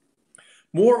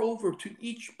 Moreover, to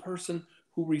each person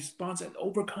who responds and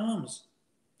overcomes,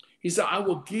 he said, I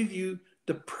will give you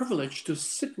the privilege to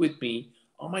sit with me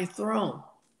on my throne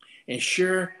and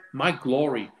share my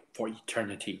glory for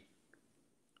eternity.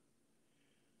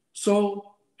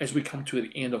 So, as we come to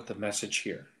the end of the message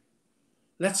here,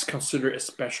 let's consider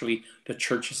especially the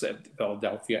churches at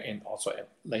Philadelphia and also at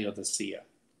Laodicea.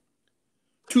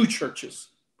 2 churches,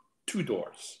 2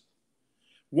 doors.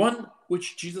 One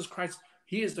which Jesus Christ,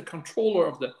 he is the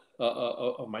controller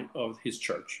of his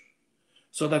church,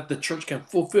 so that the church can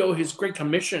fulfill his great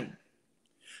commission.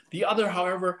 The other,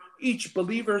 however, each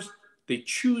believers, they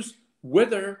choose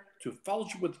whether to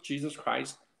fellowship with Jesus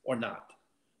Christ or not.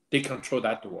 They control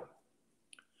that door.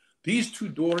 These 2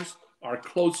 doors are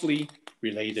closely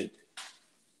related.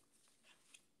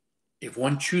 If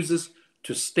one chooses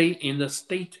to stay in the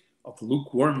state of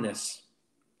lukewarmness,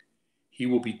 he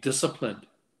will be disciplined.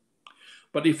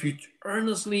 But if you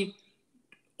earnestly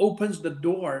opens the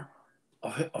door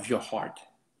of your heart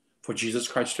for Jesus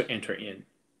Christ to enter in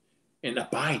and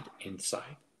abide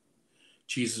inside,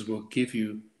 Jesus will give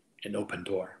you an open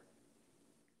door.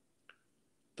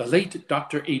 The late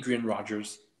Dr. Adrian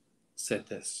Rogers said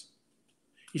this.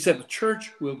 He said, the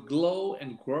church will glow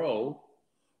and grow,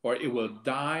 or it will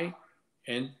die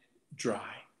and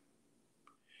dry.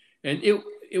 And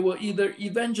it will either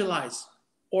evangelize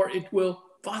or it will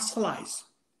fossilize.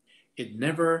 It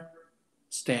never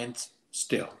stands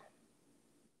still.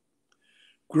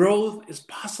 Growth is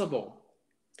possible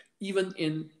even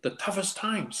in the toughest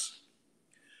times.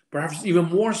 Perhaps even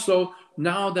more so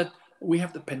now that we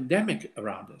have the pandemic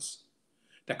around us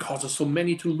that causes so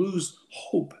many to lose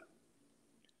hope.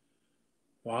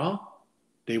 Well,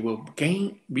 they will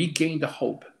regain the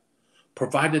hope,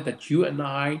 provided that you and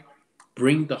I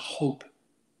bring the hope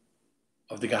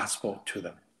of the gospel to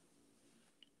them.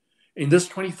 In this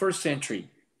 21st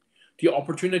century, the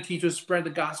opportunity to spread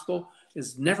the gospel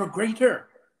is never greater.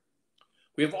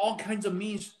 We have all kinds of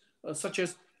means, such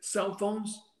as cell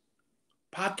phones,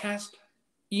 podcast,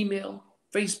 email,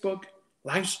 Facebook,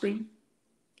 live stream.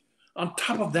 On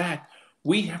top of that,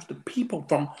 we have the people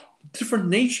from different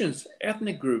nations,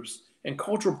 ethnic groups, and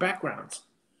cultural backgrounds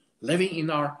living in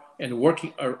our and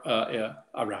working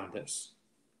around us.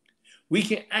 We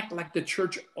can act like the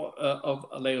church of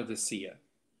Laodicea,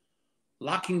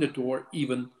 locking the door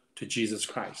even to Jesus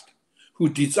Christ, who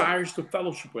desires to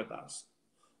fellowship with us.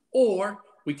 Or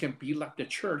we can be like the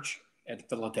church at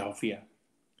Philadelphia,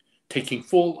 taking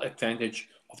full advantage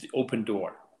of the open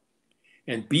door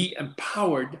and be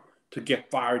empowered to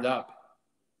get fired up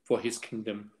for his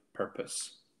kingdom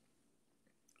purpose,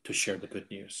 to share the good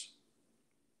news.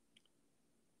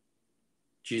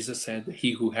 Jesus said,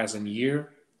 he who has an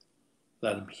ear,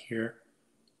 let him hear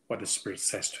what the Spirit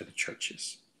says to the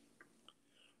churches.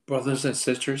 Brothers and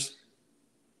sisters,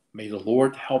 may the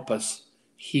Lord help us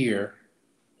hear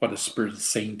what the Spirit is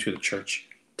saying to the church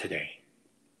today.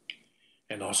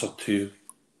 And also to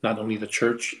not only the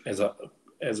church as a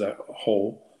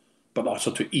whole, but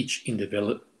also to each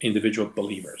individual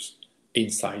believers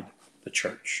inside the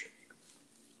church.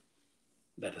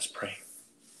 Let us pray.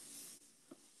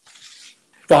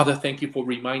 Father, thank you for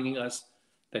reminding us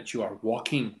that you are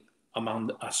walking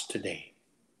among us today.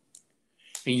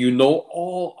 And you know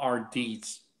all our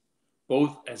deeds,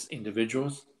 both as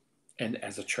individuals and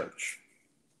as a church.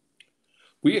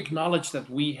 We acknowledge that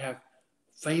we have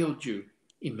failed you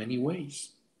in many ways.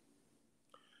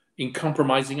 In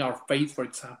compromising our faith, for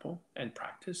example, and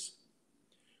practice,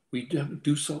 we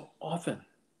do so often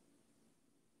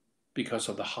because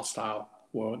of the hostile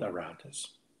world around us.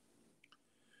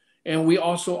 And we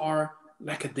also are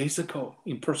lackadaisical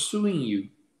in pursuing you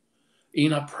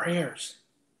in our prayers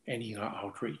and in our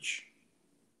outreach.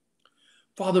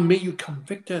 Father, may you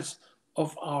convict us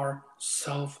of our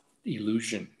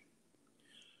self-illusion,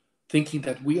 thinking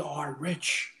that we are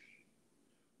rich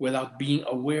without being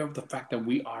aware of the fact that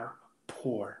we are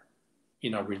poor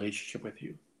in our relationship with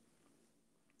you.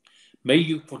 May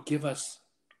you forgive us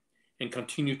and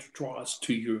continue to draw us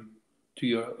to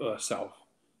yourself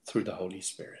through the Holy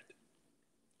Spirit.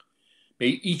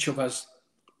 May each of us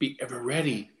be ever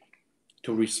ready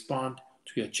to respond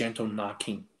to your gentle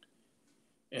knocking,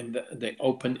 and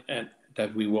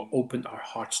that we will open our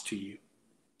hearts to you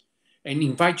and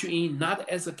invite you in, not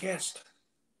as a guest,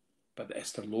 but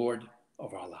as the Lord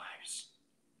of our lives.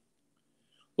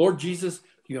 Lord Jesus,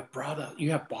 you have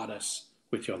bought us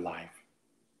with your life,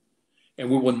 and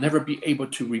we will never be able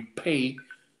to repay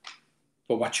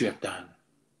for what you have done,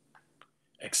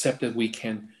 except that we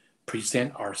can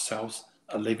present ourselves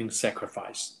a living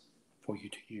sacrifice for you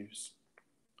to use.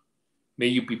 May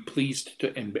you be pleased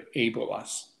to enable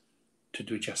us to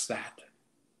do just that.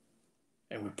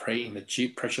 And we pray in the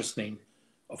precious name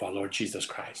of our Lord Jesus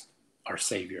Christ, our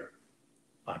Savior.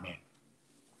 Amen.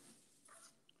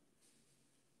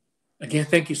 Again,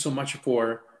 thank you so much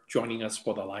for joining us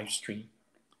for the live stream.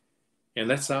 And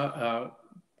let's go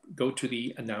to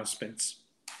the announcements.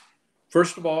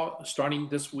 First of all, starting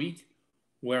this week,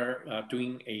 we're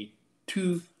doing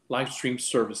 2 live stream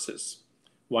services.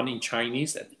 One in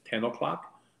Chinese at 10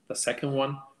 o'clock. The second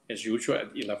one, as usual,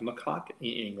 at 11 o'clock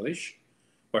in English.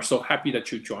 We're so happy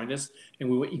that you joined us, and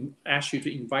we will ask you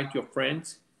to invite your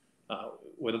friends,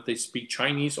 whether they speak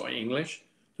Chinese or English,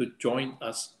 to join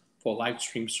us for live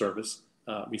stream service,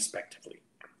 respectively.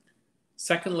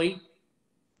 Secondly,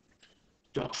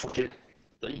 don't forget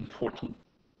the important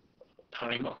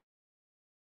time of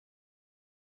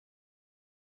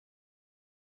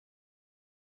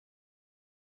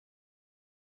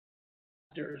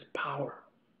there is power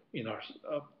in our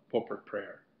corporate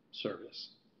prayer service.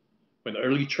 When the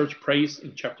early church prays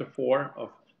in chapter 4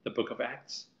 of the book of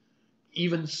Acts,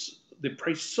 even they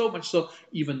pray so much so,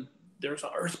 even there's an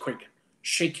earthquake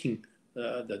shaking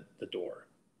the door,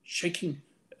 shaking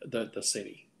the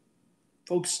city.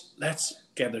 Folks, let's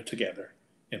gather together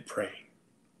and pray.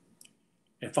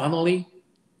 And finally,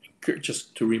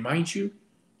 just to remind you,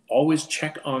 always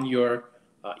check on your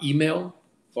email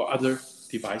or other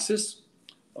devices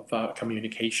of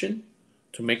communication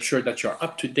to make sure that you're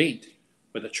up to date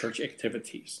with the church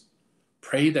activities.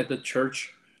 Pray that the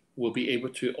church will be able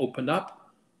to open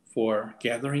up for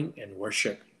gathering and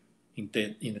worship in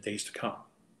the days to come.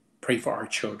 Pray for our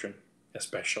children,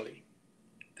 especially,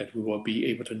 that we will be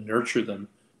able to nurture them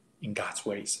in God's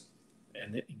ways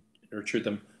and nurture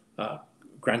them,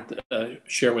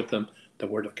 share with them the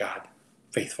Word of God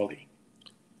faithfully.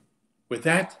 With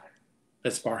that,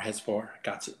 let's bow our heads for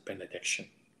God's benediction.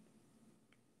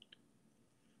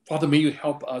 Father, may you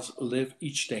help us live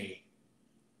each day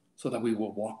so that we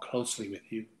will walk closely with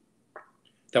you,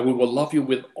 that we will love you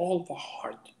with all of our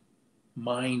heart,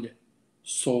 mind,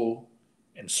 soul,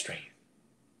 and strength.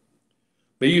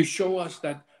 May you show us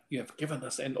that you have given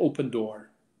us an open door.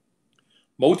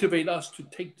 Motivate us to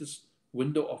take this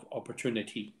window of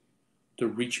opportunity to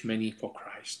reach many for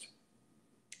Christ.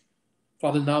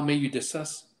 Father, now may you bless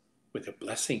us with your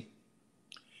blessing.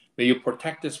 May you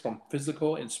protect us from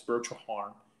physical and spiritual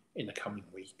harm in the coming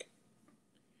week.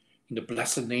 In the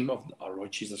blessed name of our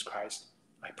Lord Jesus Christ,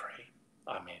 I pray.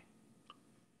 Amen.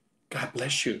 God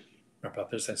bless you, my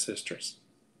brothers and sisters.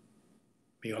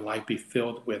 May your life be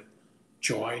filled with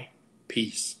joy,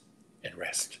 peace, and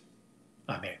rest.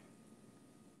 Amen.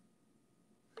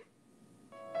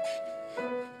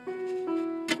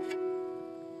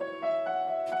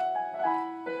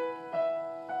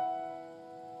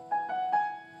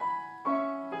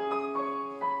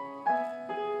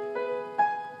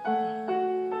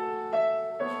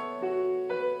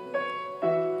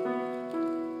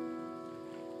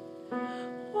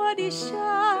我的神，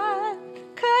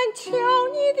恳求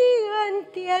你的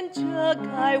恩典遮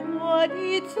盖我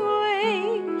的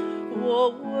罪，我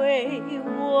为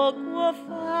我过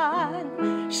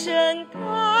犯深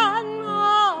感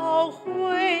懊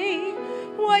悔。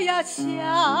我要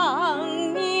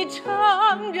向你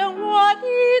承认我的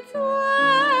罪，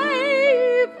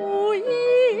不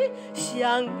义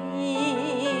向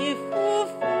你夫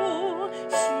妇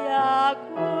下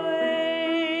跪。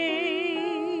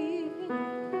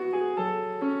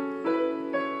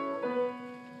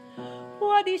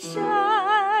我的神，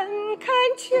恳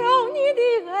求你的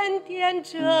恩典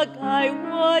遮盖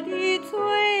我的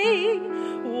罪，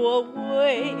我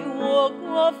为我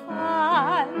过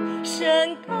犯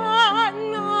深感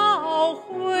懊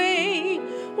悔。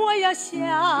我要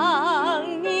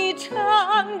向你承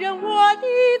认我的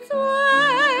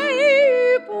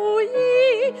罪，不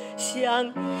义向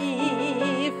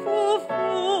你夫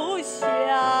妇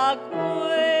下跪。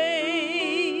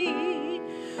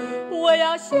我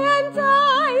要现在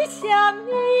向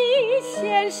你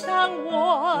献上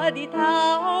我的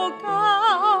祷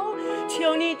告，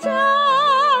求你拯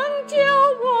救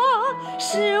我，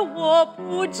使我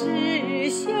不知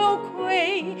羞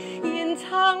愧，隐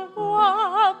藏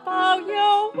我，保佑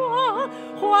我，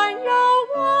环绕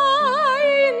我，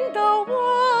引导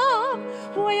我，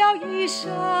我要一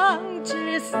生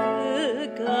至死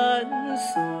跟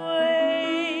随。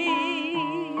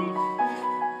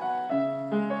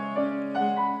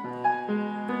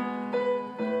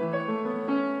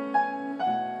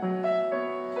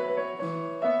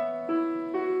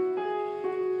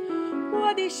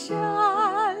我的神，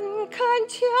恳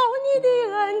求你的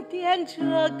恩典遮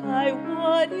盖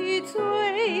我的罪，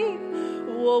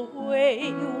我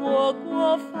为我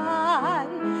过犯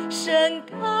深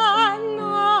感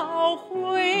懊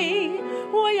悔，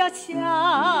我要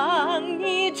向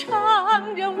你承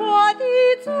认我的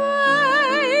罪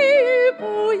与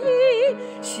不义，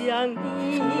向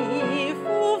你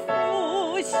夫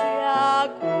妇下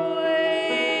跪，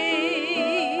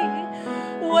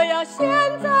我要现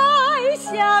在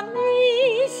向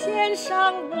你献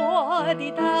上我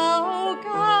的祷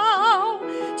告，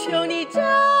求你拯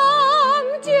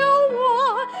救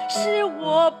我，使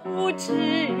我不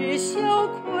知羞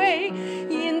愧，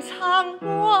隐藏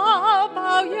我，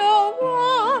保佑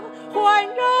我，环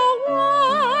绕我，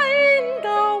引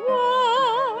导我，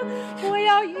我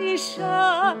要一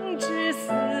生至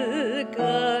死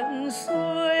跟随。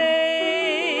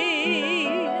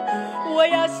我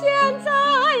要现在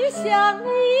向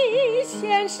你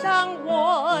献上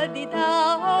我的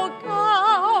祷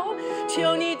告，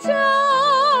求你拯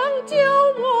救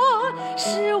我，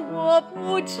使我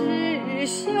不知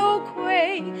羞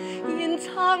愧，隐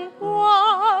藏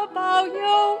我，保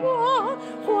佑我，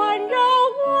环绕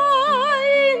我，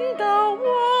引导我，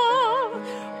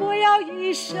我要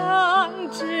一生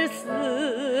至死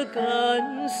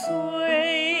跟随，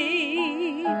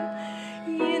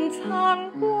隐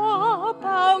藏我，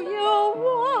保佑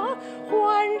我，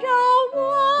环绕我，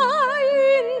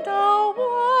引导我，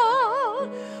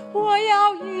我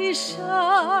要一生